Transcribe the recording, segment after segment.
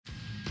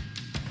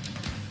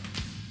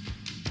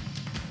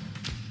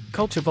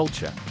Culture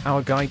Vulture,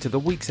 our guide to the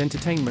week's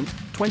entertainment,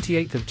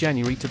 28th of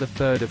January to the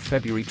 3rd of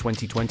February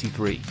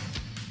 2023.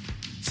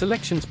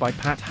 Selections by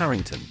Pat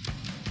Harrington.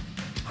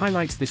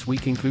 Highlights this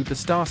week include the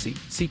Stasi,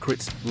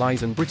 Secrets,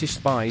 Lies and British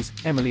Spies,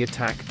 Emily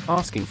Attack,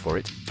 Asking for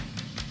It,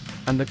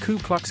 and the Ku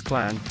Klux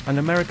Klan, An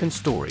American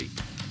Story.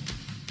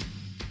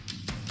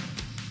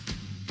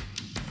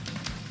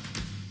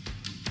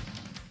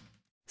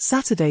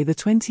 Saturday the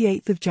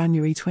 28th of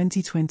January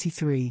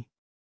 2023.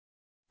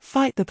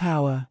 Fight the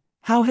Power,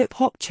 How Hip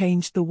Hop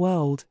Changed the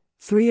World,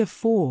 3 of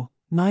 4,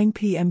 9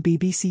 p.m.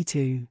 BBC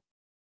Two.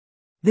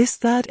 This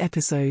third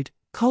episode,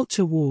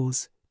 Culture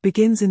Wars,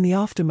 begins in the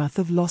aftermath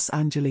of Los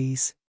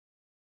Angeles.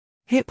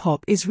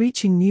 Hip-hop is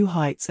reaching new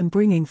heights and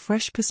bringing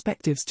fresh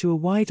perspectives to a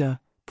wider,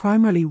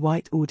 primarily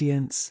white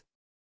audience.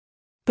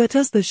 But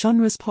as the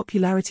genre's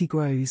popularity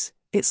grows,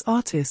 its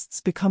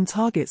artists become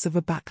targets of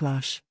a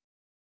backlash.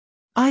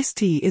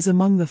 Ice-T is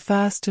among the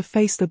first to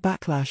face the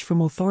backlash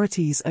from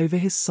authorities over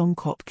his song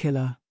Cop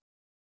Killer.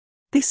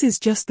 This is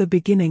just the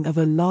beginning of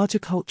a larger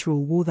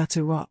cultural war that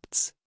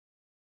erupts.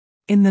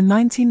 In the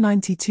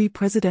 1992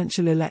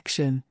 presidential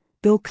election,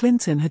 Bill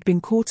Clinton had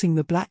been courting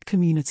the black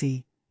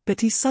community,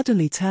 but he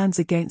suddenly turns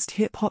against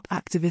hip-hop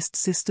activist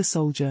Sister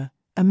Souljah,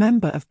 a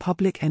member of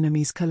Public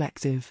Enemy's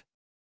collective.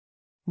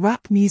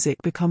 Rap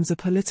music becomes a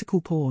political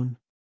pawn.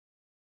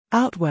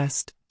 Out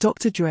West,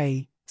 Dr.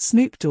 Dre,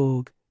 Snoop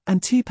Dogg,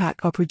 and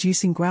Tupac are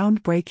producing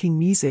groundbreaking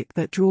music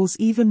that draws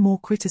even more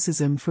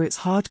criticism for its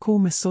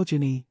hardcore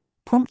misogyny,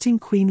 prompting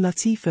Queen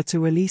Latifah to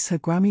release her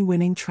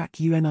Grammy-winning track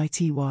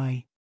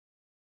UNITY.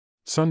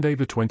 Sunday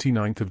the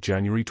 29th of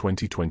January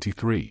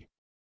 2023.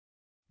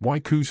 Why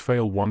coups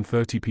fail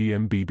 1:30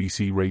 p.m.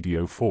 BBC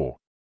Radio 4.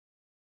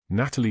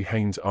 Natalie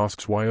Haynes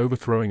asks why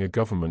overthrowing a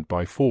government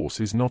by force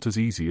is not as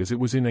easy as it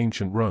was in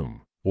ancient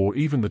Rome, or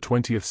even the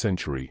 20th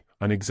century,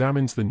 and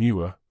examines the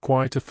newer,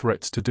 quieter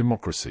threats to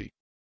democracy.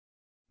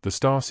 The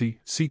Stasi,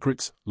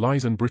 Secrets,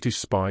 Lies and British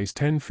Spies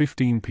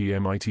 10:15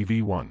 p.m.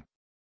 ITV1.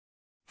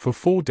 For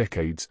 4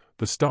 decades,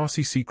 the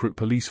Stasi secret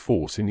police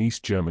force in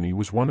East Germany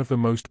was one of the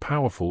most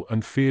powerful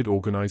and feared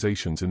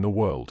organizations in the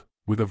world,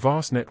 with a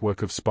vast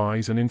network of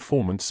spies and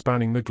informants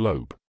spanning the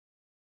globe.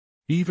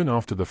 Even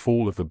after the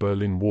fall of the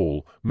Berlin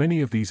Wall, many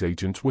of these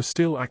agents were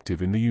still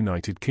active in the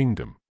United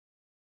Kingdom.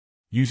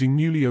 Using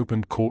newly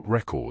opened court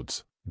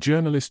records,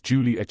 journalist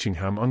Julie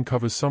Etchingham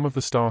uncovers some of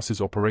the Stasi's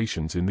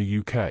operations in the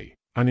UK,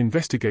 and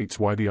investigates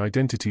why the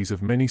identities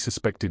of many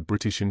suspected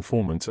British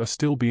informants are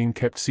still being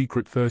kept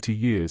secret 30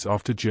 years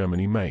after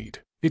Germany made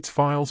its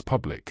files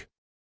public.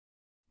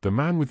 The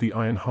Man with the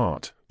Iron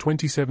Heart,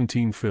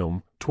 2017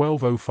 film,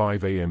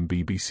 12:05 a.m.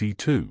 BBC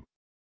Two.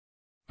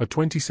 A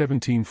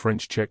 2017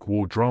 French-Czech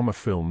war drama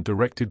film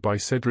directed by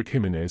Cédric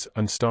Jiménez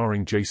and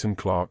starring Jason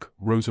Clarke,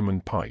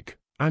 Rosamund Pike,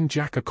 and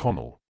Jack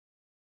O'Connell.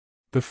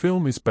 The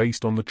film is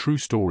based on the true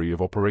story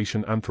of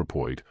Operation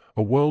Anthropoid,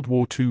 a World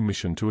War II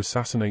mission to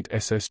assassinate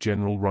SS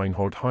General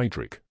Reinhard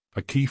Heydrich,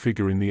 a key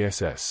figure in the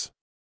SS.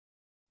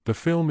 The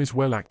film is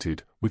well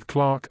acted, with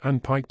Clarke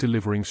and Pike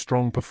delivering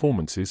strong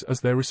performances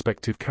as their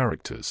respective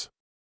characters.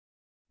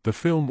 The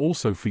film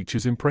also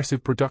features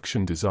impressive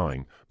production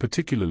design,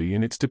 particularly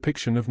in its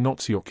depiction of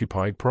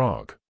Nazi-occupied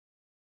Prague.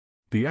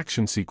 The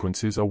action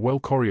sequences are well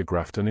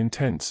choreographed and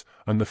intense,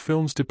 and the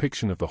film's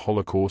depiction of the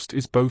Holocaust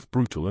is both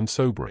brutal and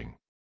sobering.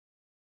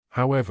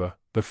 However,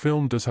 the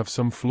film does have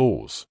some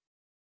flaws.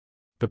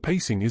 The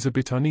pacing is a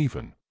bit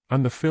uneven,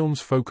 and the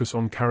film's focus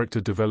on character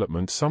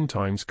development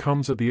sometimes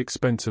comes at the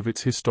expense of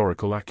its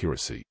historical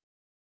accuracy.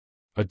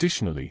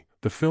 Additionally,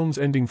 the film's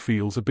ending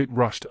feels a bit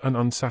rushed and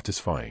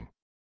unsatisfying.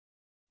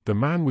 The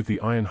Man with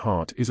the Iron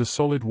Heart is a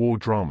solid war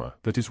drama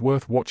that is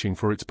worth watching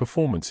for its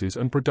performances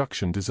and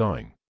production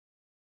design.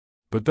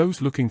 But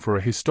those looking for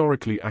a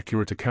historically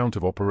accurate account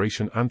of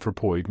Operation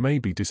Anthropoid may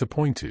be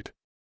disappointed.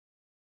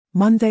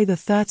 Monday the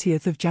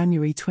 30th of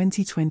January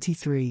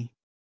 2023.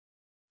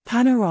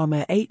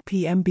 Panorama 8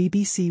 p.m.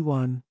 BBC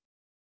One.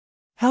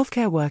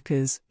 Healthcare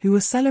workers, who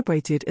were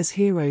celebrated as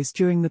heroes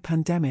during the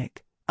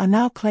pandemic, are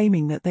now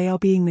claiming that they are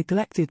being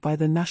neglected by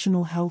the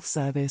National Health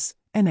Service,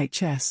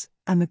 NHS,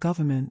 and the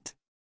government.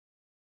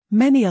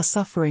 Many are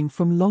suffering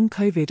from long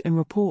COVID and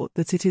report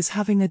that it is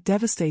having a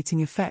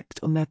devastating effect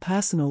on their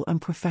personal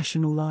and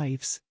professional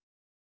lives.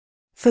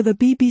 For the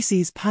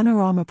BBC's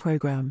Panorama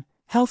programme,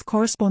 health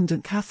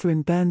correspondent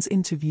Catherine Burns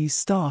interviews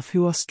staff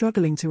who are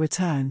struggling to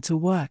return to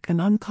work and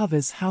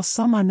uncovers how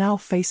some are now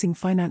facing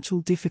financial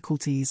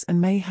difficulties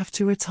and may have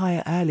to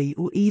retire early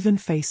or even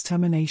face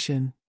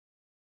termination.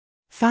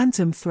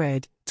 Phantom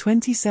Thread,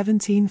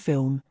 2017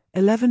 film,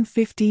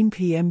 11:15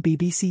 p.m.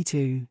 BBC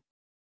Two.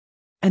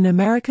 An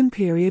American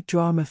period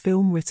drama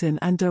film written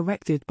and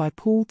directed by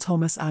Paul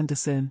Thomas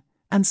Anderson,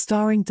 and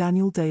starring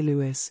Daniel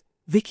Day-Lewis,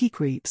 Vicky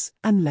Krieps,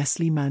 and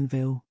Leslie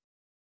Manville.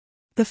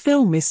 The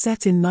film is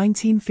set in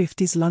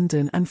 1950s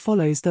London and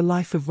follows the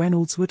life of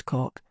Reynolds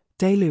Woodcock,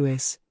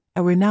 Day-Lewis,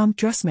 a renowned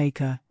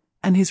dressmaker,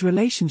 and his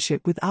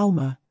relationship with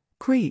Alma,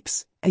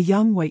 Krieps, a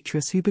young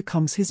waitress who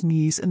becomes his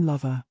muse and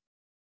lover.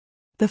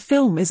 The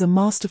film is a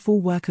masterful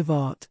work of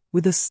art,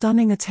 with a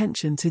stunning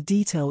attention to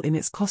detail in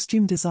its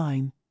costume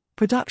design,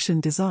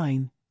 production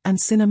design, and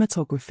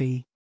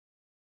cinematography.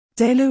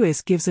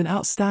 Day-Lewis gives an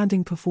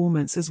outstanding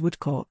performance as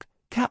Woodcock,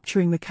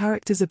 capturing the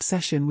character's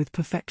obsession with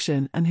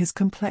perfection and his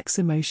complex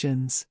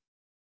emotions.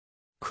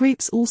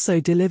 Creeps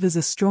also delivers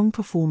a strong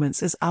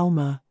performance as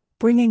Alma,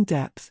 bringing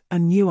depth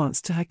and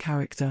nuance to her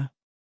character.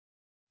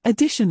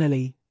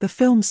 Additionally, the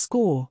film's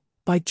score,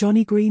 by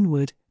Jonny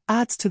Greenwood,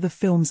 adds to the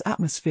film's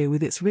atmosphere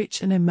with its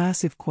rich and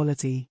immersive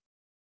quality.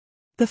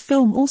 The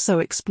film also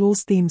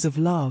explores themes of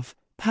love,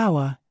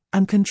 power,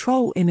 and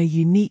control in a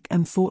unique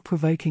and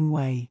thought-provoking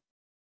way.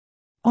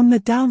 On the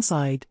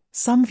downside,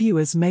 some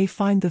viewers may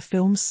find the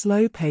film's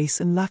slow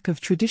pace and lack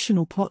of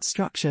traditional plot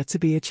structure to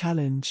be a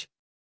challenge.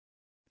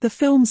 The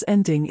film's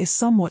ending is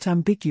somewhat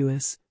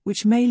ambiguous,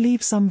 which may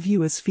leave some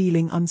viewers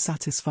feeling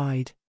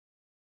unsatisfied.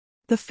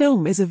 The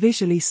film is a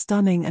visually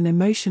stunning and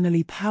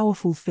emotionally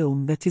powerful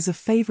film that is a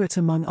favorite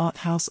among art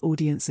house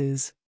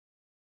audiences.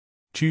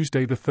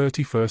 Tuesday the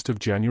 31st of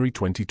January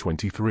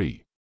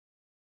 2023.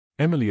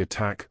 Emily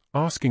Attack,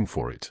 Asking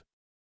for It.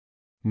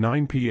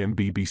 9 p.m.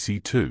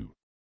 BBC Two.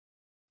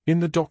 In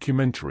the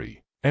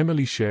documentary,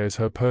 Emily shares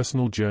her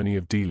personal journey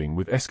of dealing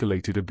with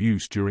escalated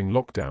abuse during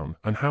lockdown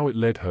and how it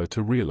led her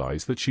to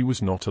realize that she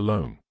was not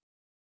alone.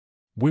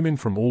 Women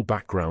from all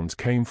backgrounds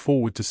came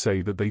forward to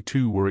say that they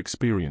too were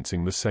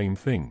experiencing the same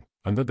thing,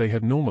 and that they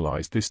had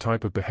normalized this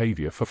type of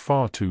behavior for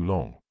far too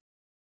long.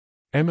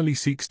 Emily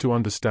seeks to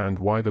understand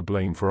why the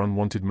blame for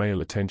unwanted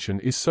male attention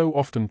is so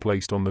often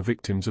placed on the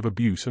victims of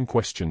abuse and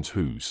questions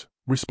whose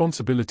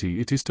responsibility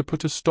it is to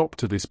put a stop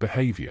to this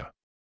behavior.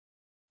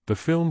 The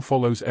film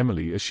follows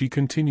Emily as she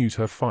continues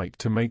her fight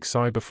to make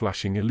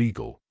cyberflashing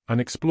illegal,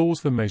 and explores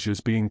the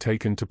measures being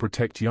taken to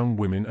protect young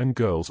women and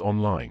girls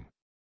online.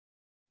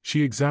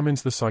 She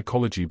examines the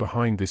psychology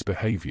behind this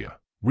behavior,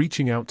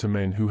 reaching out to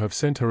men who have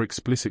sent her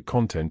explicit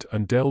content,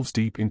 and delves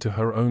deep into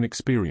her own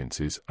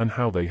experiences and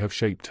how they have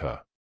shaped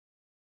her.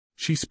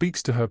 She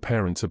speaks to her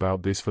parents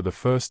about this for the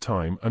first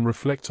time and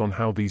reflects on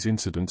how these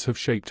incidents have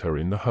shaped her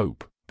in the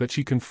hope that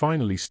she can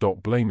finally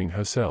stop blaming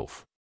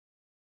herself.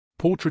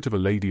 Portrait of a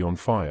Lady on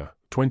Fire,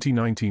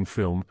 2019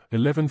 film,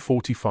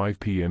 11:45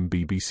 p.m.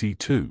 BBC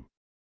Two.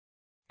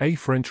 A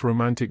French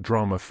romantic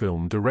drama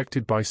film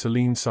directed by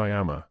Céline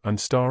Sciamma and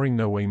starring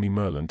Noémie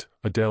Merlant,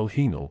 Adèle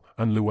Haenel,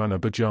 and Luana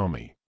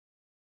Bajami.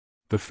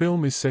 The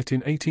film is set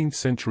in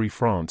 18th-century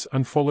France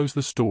and follows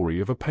the story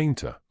of a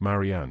painter,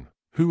 Marianne,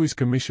 who is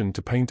commissioned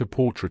to paint a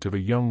portrait of a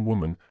young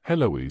woman,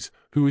 Héloïse,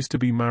 who is to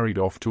be married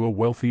off to a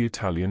wealthy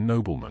Italian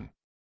nobleman.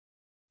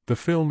 The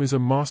film is a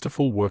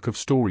masterful work of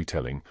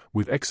storytelling,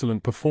 with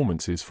excellent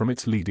performances from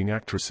its leading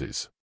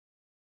actresses.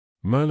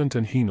 Merlant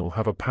and Haenel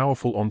have a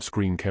powerful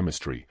on-screen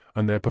chemistry,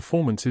 and their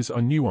performances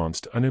are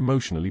nuanced and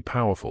emotionally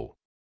powerful.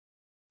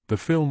 The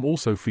film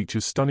also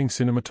features stunning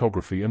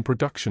cinematography and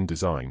production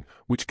design,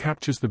 which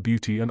captures the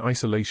beauty and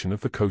isolation of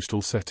the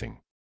coastal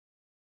setting.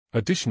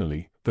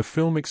 Additionally, the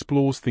film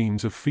explores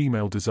themes of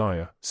female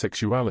desire,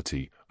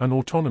 sexuality, and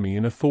autonomy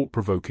in a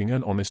thought-provoking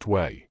and honest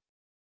way.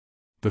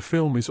 The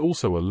film is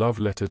also a love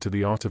letter to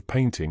the art of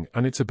painting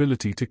and its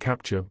ability to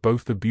capture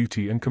both the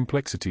beauty and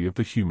complexity of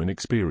the human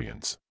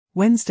experience.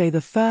 Wednesday the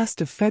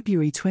 1st of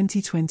February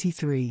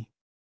 2023.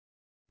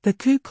 The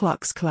Ku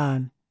Klux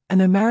Klan,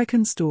 An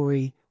American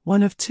Story,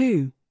 1 of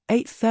 2,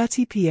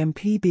 8:30 p.m.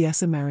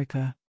 PBS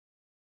America.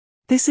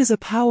 This is a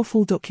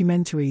powerful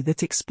documentary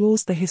that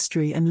explores the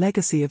history and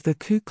legacy of the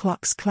Ku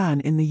Klux Klan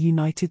in the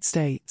United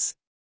States.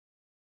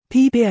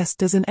 PBS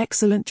does an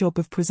excellent job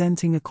of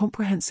presenting a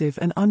comprehensive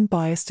and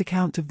unbiased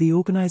account of the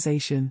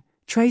organization,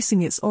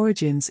 tracing its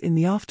origins in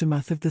the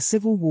aftermath of the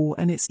Civil War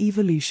and its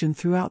evolution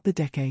throughout the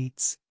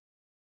decades.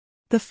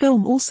 The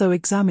film also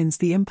examines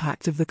the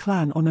impact of the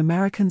Klan on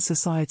American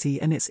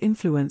society and its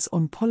influence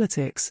on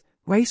politics,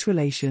 race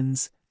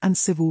relations, and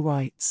civil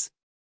rights.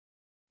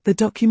 The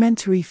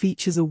documentary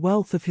features a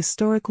wealth of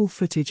historical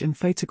footage and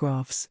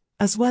photographs,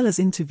 as well as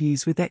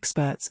interviews with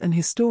experts and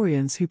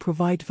historians who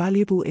provide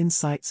valuable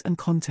insights and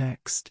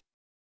context.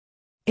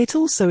 It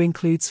also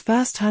includes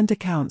first-hand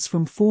accounts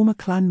from former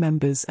Klan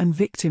members and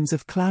victims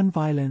of Klan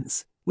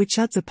violence, which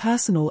adds a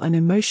personal and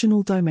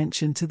emotional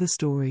dimension to the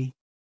story.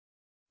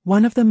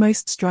 One of the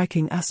most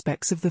striking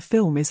aspects of the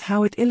film is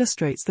how it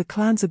illustrates the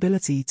Klan's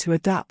ability to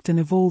adapt and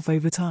evolve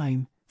over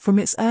time, from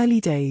its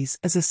early days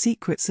as a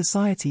secret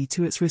society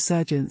to its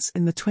resurgence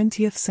in the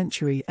 20th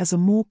century as a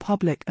more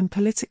public and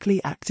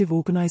politically active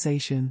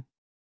organization.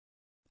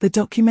 The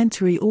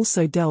documentary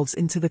also delves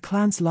into the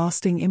Klan's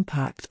lasting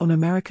impact on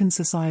American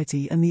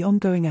society and the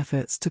ongoing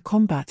efforts to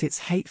combat its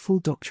hateful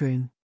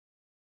doctrine.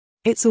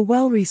 It's a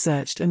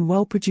well-researched and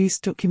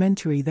well-produced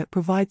documentary that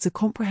provides a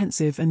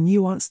comprehensive and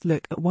nuanced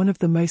look at one of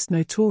the most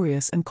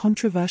notorious and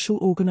controversial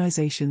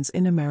organizations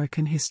in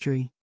American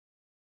history.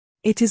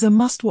 It is a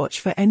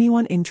must-watch for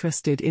anyone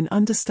interested in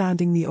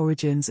understanding the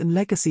origins and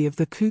legacy of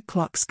the Ku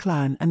Klux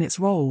Klan and its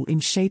role in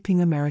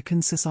shaping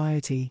American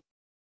society.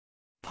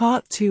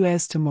 Part 2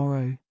 airs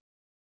tomorrow.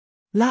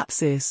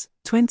 Lapsis,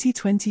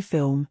 2020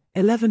 film,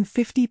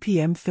 11:50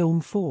 p.m.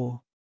 Film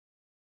 4.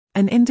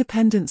 an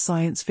independent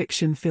science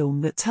fiction film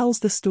that tells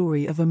the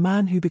story of a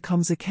man who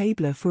becomes a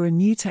cabler for a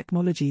new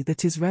technology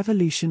that is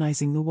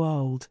revolutionizing the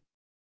world.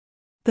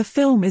 The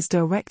film is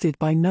directed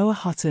by Noah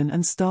Hutton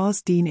and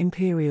stars Dean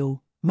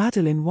Imperial,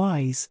 Madeline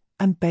Wise,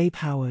 and Babe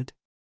Howard.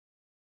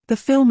 The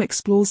film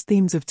explores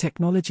themes of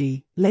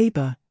technology,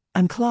 labor,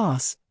 and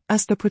class,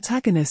 as the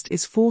protagonist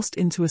is forced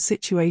into a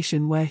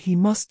situation where he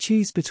must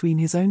choose between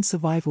his own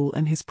survival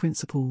and his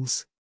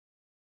principles.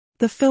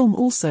 The film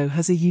also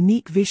has a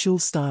unique visual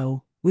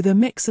style, with a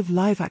mix of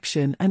live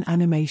action and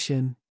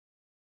animation.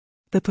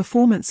 The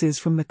performances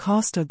from the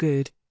cast are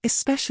good,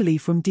 especially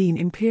from Dean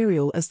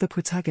Imperial as the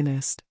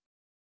protagonist.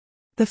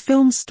 The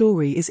film's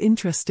story is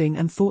interesting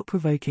and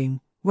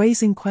thought-provoking,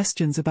 raising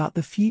questions about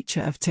the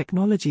future of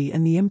technology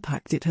and the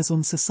impact it has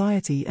on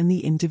society and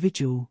the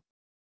individual.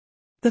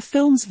 The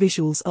film's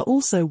visuals are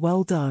also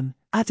well done,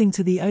 adding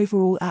to the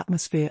overall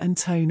atmosphere and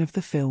tone of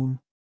the film.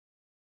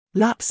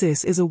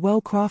 Lapsis is a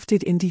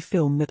well-crafted indie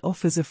film that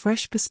offers a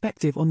fresh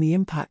perspective on the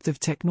impact of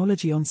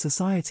technology on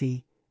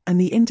society, and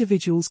the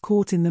individuals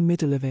caught in the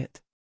middle of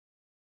it.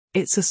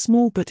 It's a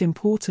small but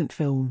important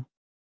film.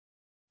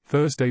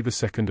 Thursday the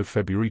 2nd of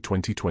February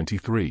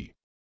 2023.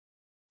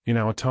 In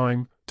Our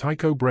Time,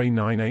 Tycho Brahe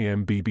 9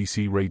 AM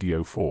BBC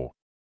Radio 4.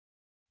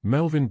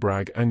 Melvin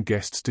Bragg and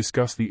guests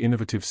discuss the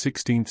innovative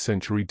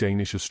 16th-century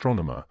Danish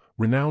astronomer,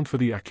 renowned for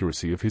the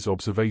accuracy of his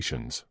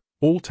observations,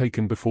 all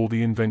taken before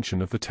the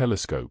invention of the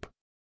telescope.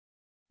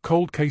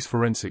 Cold Case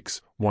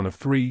Forensics, 1 of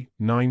 3,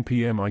 9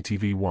 p.m.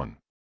 ITV1.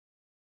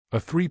 A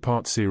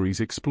three-part series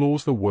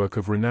explores the work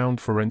of renowned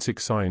forensic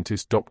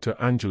scientist Dr.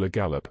 Angela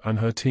Gallup and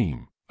her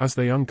team, as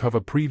they uncover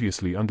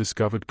previously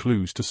undiscovered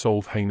clues to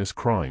solve heinous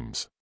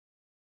crimes.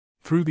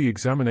 Through the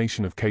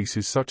examination of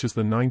cases such as the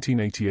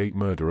 1988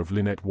 murder of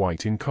Lynette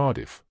White in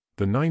Cardiff,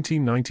 the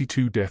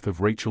 1992 death of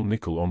Rachel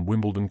Nicholl on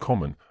Wimbledon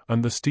Common,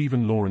 and the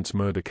Stephen Lawrence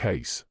murder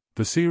case,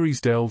 the series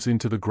delves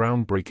into the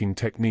groundbreaking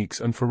techniques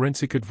and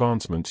forensic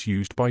advancements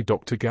used by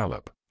Dr.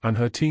 Gallup and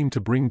her team to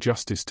bring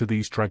justice to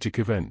these tragic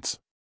events.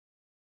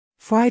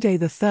 Friday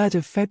the 3rd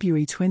of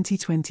February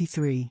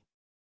 2023.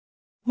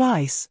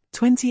 Vice,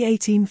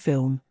 2018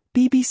 film,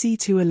 BBC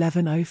 2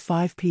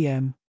 11:05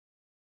 p.m.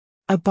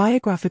 A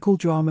biographical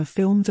drama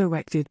film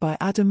directed by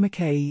Adam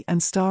McKay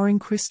and starring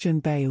Christian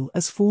Bale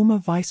as former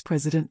Vice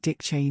President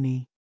Dick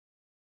Cheney.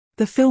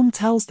 The film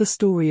tells the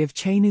story of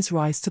Cheney's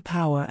rise to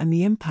power and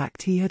the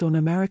impact he had on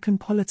American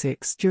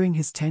politics during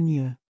his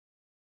tenure.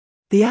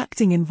 The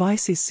acting in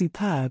Vice is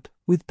superb,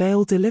 with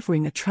Bale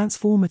delivering a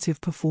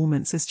transformative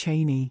performance as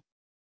Cheney.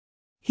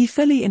 He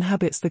fully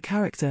inhabits the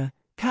character,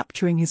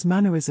 capturing his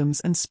mannerisms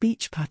and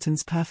speech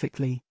patterns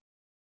perfectly.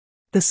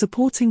 The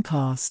supporting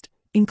cast,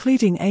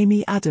 including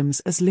Amy Adams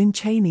as Lynn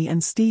Cheney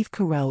and Steve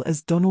Carell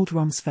as Donald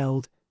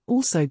Rumsfeld,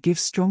 also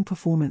gives strong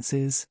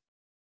performances.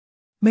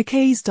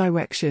 McKay's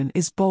direction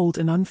is bold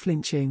and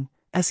unflinching,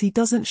 as he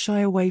doesn't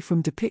shy away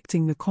from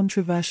depicting the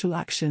controversial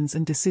actions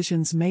and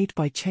decisions made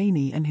by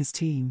Cheney and his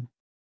team.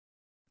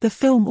 The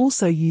film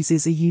also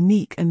uses a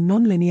unique and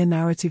non-linear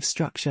narrative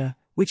structure,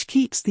 which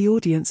keeps the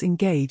audience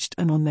engaged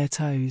and on their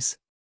toes.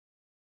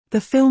 The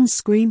film's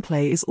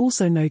screenplay is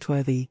also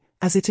noteworthy,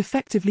 as it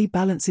effectively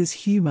balances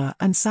humor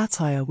and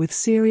satire with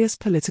serious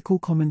political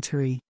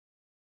commentary.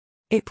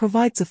 It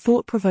provides a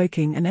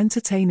thought-provoking and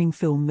entertaining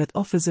film that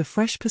offers a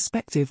fresh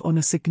perspective on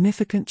a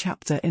significant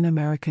chapter in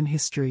American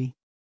history.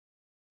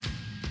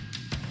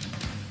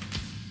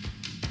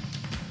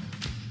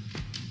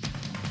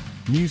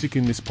 Music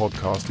in this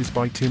podcast is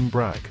by Tim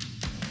Bragg.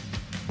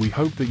 We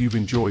hope that you've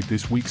enjoyed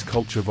this week's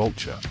Culture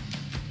Vulture.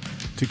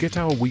 To get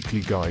our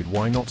weekly guide,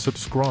 why not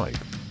subscribe?